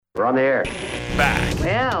We're on the air. Back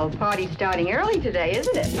Well, party's starting early today,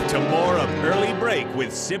 isn't it? to more of Early Break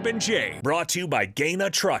with Sip and Jay, brought to you by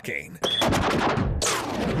Gaina Trucking.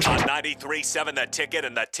 On 93.7 The Ticket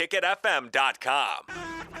and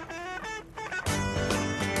theticketfm.com.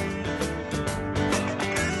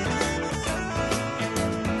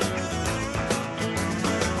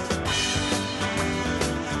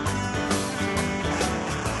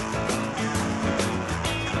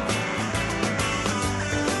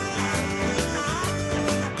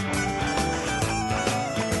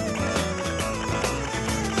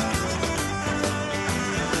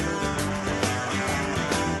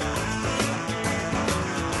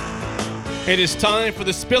 It is time for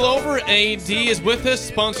the Spillover. AD is with us,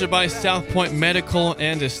 sponsored by SouthPointe Medical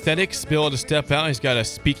and Aesthetics. Bill had to step out. He's got a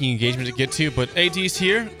speaking engagement to get to, but AD's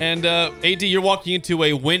here. And AD, you're walking into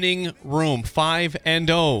a winning room,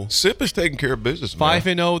 5-0. Sip is taking care of business, man.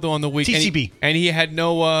 5-0 though on the week. TCB. And he had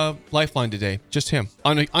no lifeline today, just him.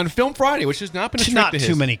 On Film Friday, which has not been a trick Not to his.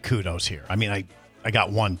 too many kudos here. I mean, I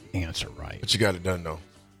got one answer right. But you got it done, though.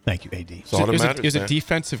 Thank you, AD. That's all that matters, It was a man.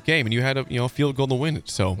 defensive game, and you had a field goal to win it.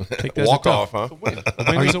 So take that Walk as a off, huh? A win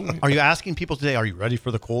is a win. Are you asking people today, are you ready for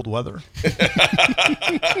the cold weather? Is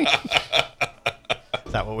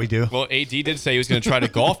that what we do? Well, AD did say he was going to try to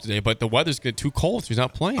golf today, but the weather's too cold, so he's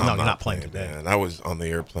not playing. No, you're not playing today. Man, I was on the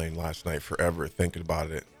airplane last night forever thinking about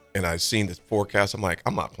it, and I seen this forecast. I'm like,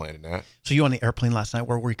 I'm not playing in that So you on the airplane last night?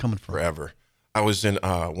 Where were you coming from? forever. I was in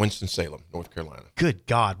Winston-Salem, North Carolina. Good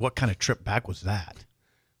God, what kind of trip back was that?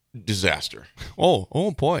 Disaster.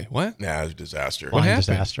 Oh boy, what? Nah, it was a disaster. What happened?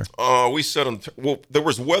 Disaster. We sat on. Well, there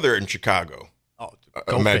was weather in Chicago. Oh,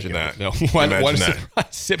 Imagine figure. that. No, what Imagine a that. surprise.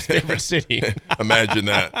 Sip's favorite city. Imagine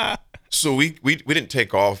that. So we didn't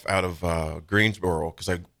take off out of Greensboro because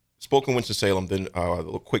I spoke in Winston-Salem, then a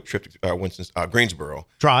little quick trip to Greensboro.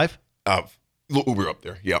 Drive? Little Uber up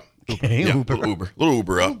there. Yep. Okay, Yeah, Uber. Little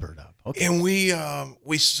Uber up. Ubered up. Okay. And we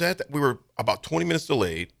said that we were about 20 minutes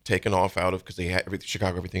delayed taking off out of, because they had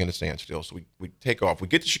Chicago, everything in a standstill. So we take off. We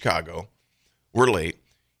get to Chicago. We're late.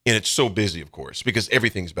 And it's so busy, of course, because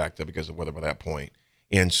everything's backed up because of weather by that point.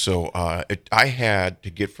 And so I had to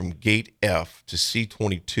get from gate F to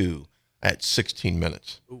C22 at 16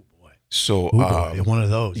 minutes. Oh, boy. So One of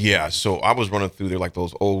those. yeah, so I was running through there like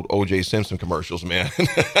those old O.J. Simpson commercials, man.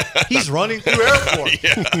 He's running through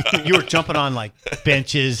airport. You were jumping on like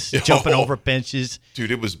benches, jumping over benches.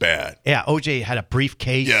 Dude, it was bad. Yeah, OJ had a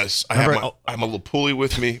briefcase. Yes, I Remember? have my little pulley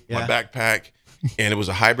with me, my Yeah. backpack, and it was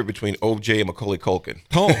a hybrid between OJ and Macaulay Culkin.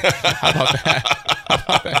 Oh, how about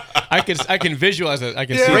that? I can visualize it. I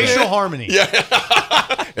can see Racial it. harmony.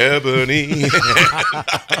 Ebony.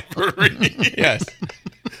 Yes.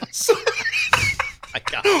 So,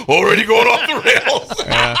 already going off the rails.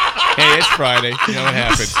 Hey, it's Friday. You know what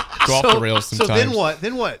happens. Go off the rails sometimes. So then what?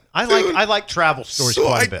 Then what? I like travel stories So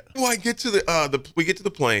quite a bit. Well, I get to we get to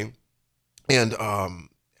the plane, and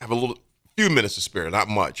have a few minutes to spare, not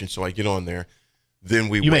much, and so I get on there. Then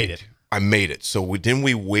we You wait. made it. I made it. So then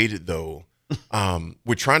we waited though.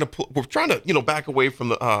 We're trying to back away from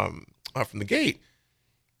the gate.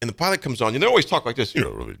 And the pilot comes on. They're always talk like this. I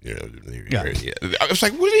was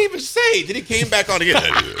like, what did he even say? Then he came back on again. I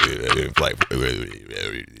was like,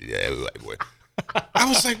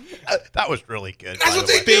 That was really good. that's by what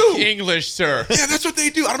the they way. Big do. English, sir. Yeah, that's what they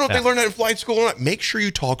do. I don't know if they learned that in flight school or not. Make sure you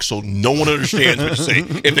talk so no one understands what you say.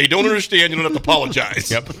 If they don't understand, you don't have to apologize.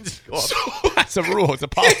 Yep. So, That's a rule. It's a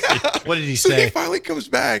policy. What did he so say? he finally comes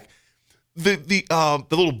back. The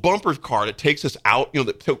little bumper car that takes us out,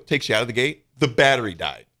 that takes you out of the gate, the battery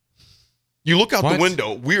died. You look out What? the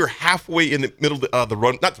window. We were halfway in the middle of the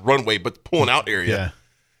run, not the runway, but the pulling out area. Yeah.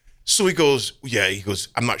 So he goes,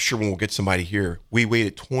 I'm not sure when we'll get somebody here. We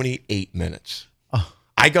waited 28 minutes. Oh.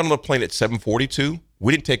 I got on the plane at 7:42.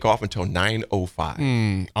 We didn't take off until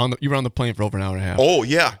 9:05. You were on the plane for over an hour and a half. Oh,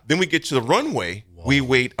 yeah. Then we get to the runway. Whoa. We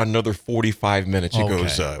wait another 45 minutes. He Okay.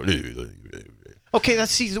 goes, Okay,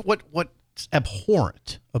 let's see what's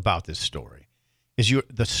abhorrent about this story is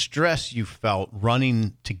the stress you felt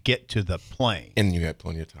running to get to the plane, and you had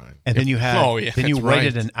plenty of time and then you had then you that's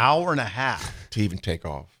waited right. an hour and a half. to even take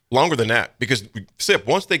off. Longer than that, because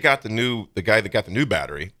once they got the guy that got the new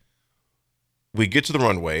battery, we get to the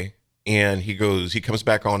runway, and he comes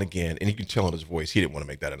back on again, and you can tell in his voice he didn't want to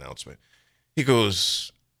make that announcement. He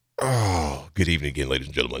goes, "Oh, good evening again, ladies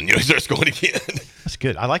and gentlemen." He starts going again. That's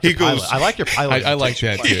good. I like He your pilot. goes- I like your pilot. I like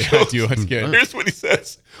that too. I do. That's good. Here's what he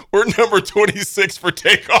says: "We're number 26 for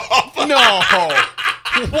takeoff." No.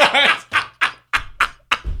 What?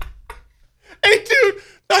 Hey, dude,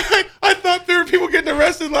 I thought there were people getting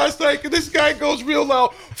arrested last night because this guy goes real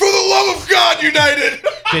loud, "For the love of God, United!"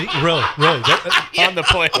 Did he, really? On the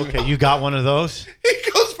plane. Okay, you got one of those?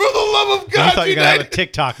 He goes, for the love of God. You thought you were going to have a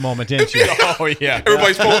TikTok moment, didn't you? Oh, yeah.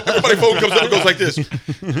 Everybody's phone comes up and goes like this.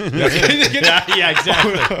 yeah,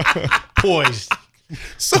 exactly. Poised.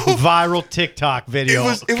 So viral TikTok video.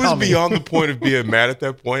 It was beyond the point of being mad at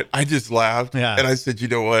that point. I just laughed. Yeah. And I said, you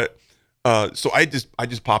know what? So I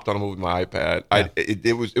just popped on him with my iPad. Yeah.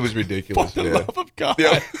 It was ridiculous. For the love of God.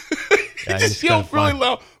 Yeah. Yeah, He it's just yelled kinda really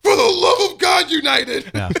loud. For the love of God,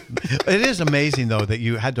 United. Yeah. It is amazing though that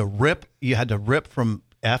you had to rip from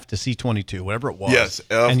F to C22, whatever it was. Yes,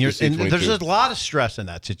 F and to and C22. there's a lot of stress in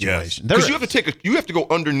that situation. Because you have to go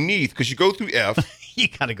underneath because you go through F. You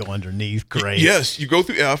got to go underneath. Great. Yes, you go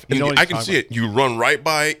through F, You know and what I he's can talking see it. You run right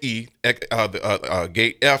by E,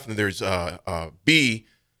 gate F, and there's B,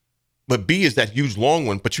 but B is that huge long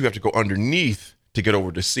one, but you have to go underneath to get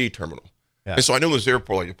over to C terminal. Yeah. And so I know this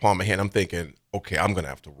airport like the palm of my hand. I'm thinking, okay, I'm gonna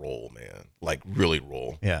have to roll, man, like really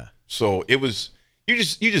roll. Yeah. So it was. You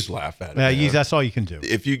just laugh at it. Yeah, man. that's all you can do.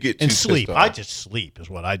 If you get too And sleep. pissed off. I just sleep is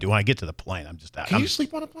what I do. When I get to the plane, I'm just out. Can you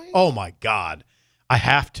sleep on a plane? Oh my God. I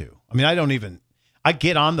have to. I mean, I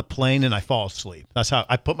get on the plane and I fall asleep. That's how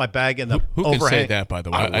I put my bag in the Who can overhang. say that, by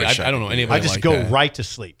the way? I wish I I don't could know do anybody I just like go that. right to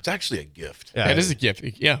sleep. It's actually a gift. Yeah, It is a gift.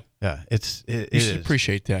 Yeah. Yeah, it You is. should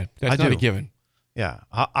appreciate that. That's I not do. a given. Yeah,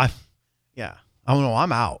 I don't know.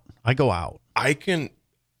 I'm out. I go out. I can,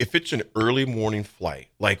 if it's an early morning flight,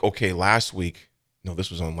 like, okay, last week, no,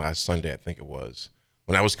 this was on last Sunday, I think it was,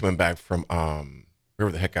 when I was coming back from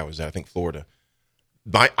wherever the heck I was at, I think Florida.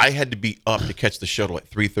 I had to be up to catch the shuttle at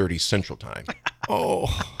 3:30 Central Time. Oh.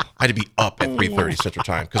 I had to be up at 3:30 Central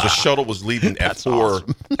Time because the shuttle was leaving at 4,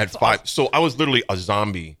 awesome. at 5. So I was literally a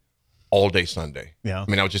zombie all day Sunday. Yeah. I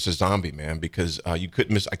mean, I was just a zombie, man, because I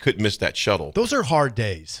couldn't miss that shuttle. Those are hard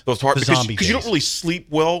days. Those hard The because zombie you don't days. really sleep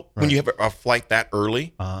well when you have a flight that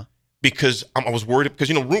early. Uh-huh. Because I was worried because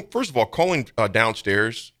first of all, calling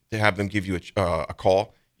downstairs to have them give you a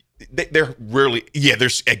call, they're rarely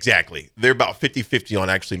they're about 50-50 on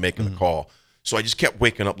actually making the call. So I just kept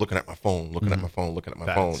waking up, looking at my phone, looking at my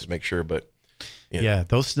phone to make sure. But Yeah,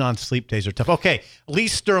 those non-sleep days are tough. Okay, Lee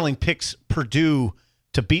Sterling picks Purdue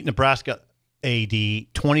to beat Nebraska AD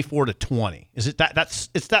 24-20. Is it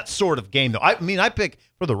it's that sort of game though? I mean, I pick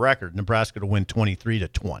for the record Nebraska to win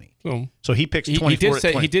 23-20. So he picks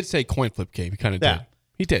 24-20. He did say coin flip game. He kind of Yeah. did.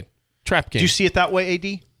 He did. Trap game. Do you see it that way,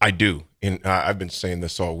 AD? I do, and I've been saying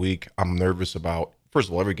this all week. I'm nervous about, first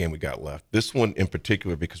of all, every game we got left. This one in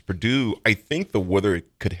particular because Purdue, I think the weather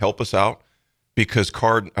could help us out because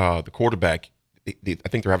the quarterback, I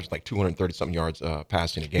think they're averaging like 230-something yards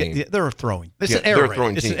passing a game. Yeah, they're throwing. It's Yeah, an air they're a raid.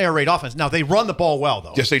 throwing It's team. an air raid offense. Now they run the ball well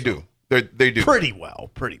though. Yes, they do. They do. Pretty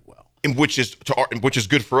well. And which is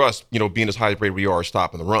good for us, being as high rated we are,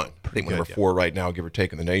 stopping the run. I think we're number 4 right now, give or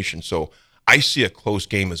take, in the nation. So I see a close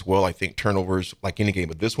game as well. I think turnovers, like any game,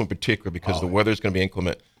 but this one in particular, because the weather is going to be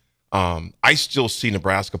inclement. I still see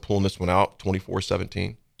Nebraska pulling this one out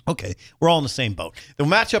 24-17. Okay, we're all in the same boat. The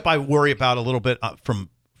matchup I worry about a little bit from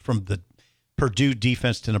the Purdue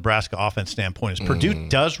defense to Nebraska offense standpoint is Purdue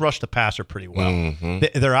does rush the passer pretty well.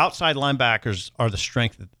 Their outside linebackers are the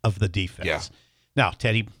strength of the defense. Yeah. Now,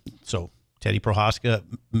 Teddy Prohaska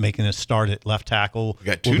making a start at left tackle. We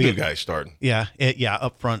got 2 new guys starting. Yeah,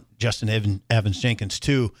 up front, Justin Evans-Jenkins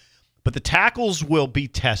too. But the tackles will be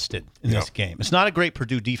tested in this game. It's not a great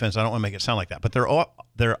Purdue defense. I don't want to make it sound like that. But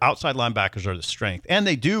their outside linebackers are the strength. And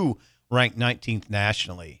they do rank 19th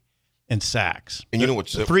nationally in sacks. And you know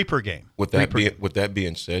what's 3 per game. With that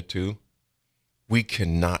being said, too, we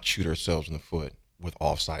cannot shoot ourselves in the foot with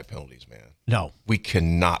offside penalties, man. No. We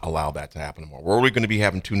cannot allow that to happen anymore. Where are we going to be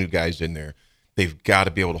having 2 new guys in there? They've got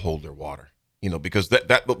to be able to hold their water. Because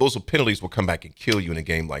those penalties will come back and kill you in a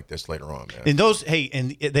game like this later on, man. And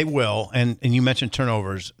and they will. And you mentioned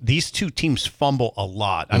turnovers. These 2 teams fumble a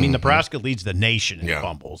lot. I mean, Nebraska leads the nation in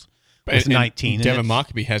fumbles with 19. And Devin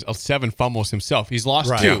Mockbee has 7 fumbles himself. He's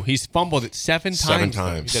lost 2. Yeah. He's fumbled it 7 times. 7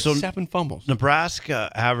 times. He's got 7 fumbles.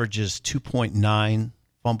 Nebraska averages 2.9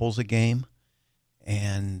 fumbles a game,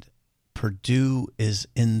 and Purdue is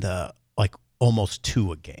in the almost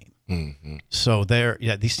 2 a game. So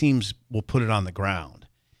these teams will put it on the ground.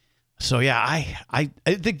 So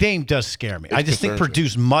the game does scare me. I just think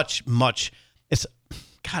Purdue's much. It's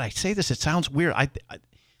God. I say this. It sounds weird.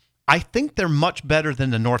 I think they're much better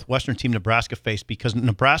than the Northwestern team Nebraska faced because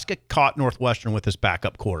Nebraska caught Northwestern with his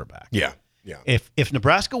backup quarterback. Yeah. If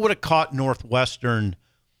Nebraska would have caught Northwestern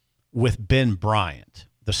with Ben Bryant,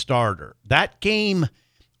 the starter, that game,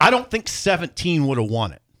 I don't think 17 would have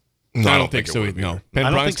won it. No, I don't think so either. No.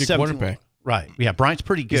 Ben Bryant's a good quarterback. Right. Yeah, Bryant's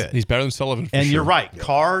pretty good. He's better than Sullivan. For and sure. you're right.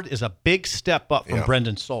 Card is a big step up from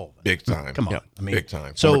Brendan Sullivan. Big time. Come on. I mean, big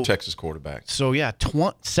time. So Former Texas quarterback. So,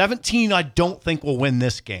 17, I don't think will win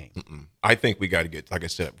this game. I think we got to get, like I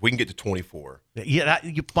said, if we can get to 24. Yeah,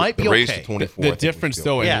 you might be raise okay. to 24. The difference,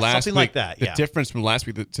 though, in last something week, like that. the difference from last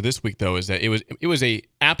week to this week, though, is that it was a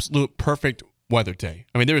absolute perfect weather day.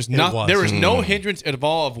 I mean, there was no hindrance at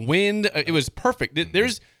all of wind. It was perfect.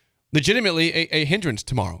 There's legitimately a hindrance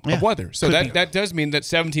tomorrow of weather. So that does mean that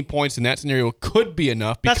 17 points in that scenario could be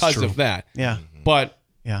enough because of that. Yeah. But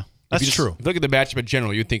that's true. If you look at the matchup in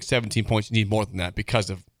general, you'd think 17 points, you need more than that because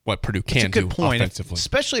of what Purdue can do offensively.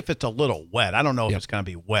 Especially if it's a little wet. I don't know if it's going to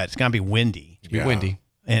be wet. It's going to be windy. It's going to be windy.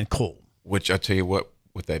 And cold. Which I tell you what,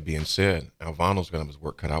 with that being said, Alvano's going to have his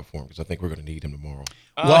work cut out for him because I think we're going to need him tomorrow.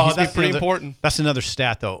 Well, that's pretty important. That's another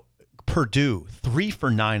stat, though. Purdue, 3 for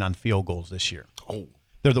 9 on field goals this year. Oh.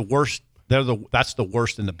 They're the worst. That's the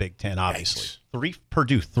worst in the Big Ten, obviously.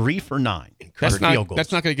 Purdue, 3 for 9. That's field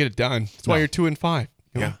goals. not going to get it it done. That's why you're 2-5.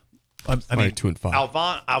 Yeah. I mean, 2-5.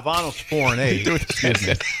 Alvano's 4-8. Excuse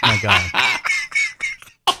me. My God.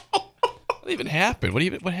 What even happened?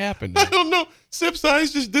 What happened? I don't know. Sip's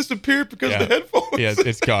eyes just disappeared because of the headphones. Yeah,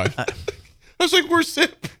 it's gone. I was like, where's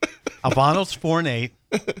Sip? Alvano's 4-8.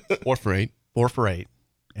 4 for 8. 4 for 8.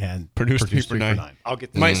 And Purdue's 3 for 9. I'll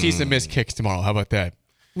get Might see some missed kicks tomorrow. How about that?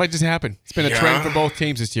 Might just happen. It's been a trend for both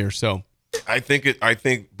teams this year. So I think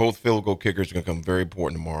both field goal kickers are going to come very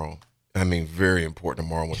important tomorrow. I mean, very important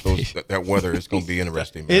tomorrow with that weather. It's going to be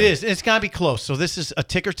interesting. Man. It is. It's got to be close. So this is a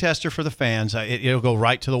ticker tester for the fans. It'll go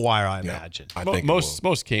right to the wire, I imagine. I think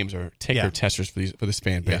most games are ticker testers for this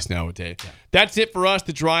fan base nowadays. Yeah. That's it for us.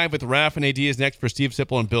 The Drive with Raff and AD is next for Steve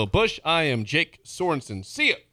Sipple and Bill Bush. I am Jake Sorensen. See ya.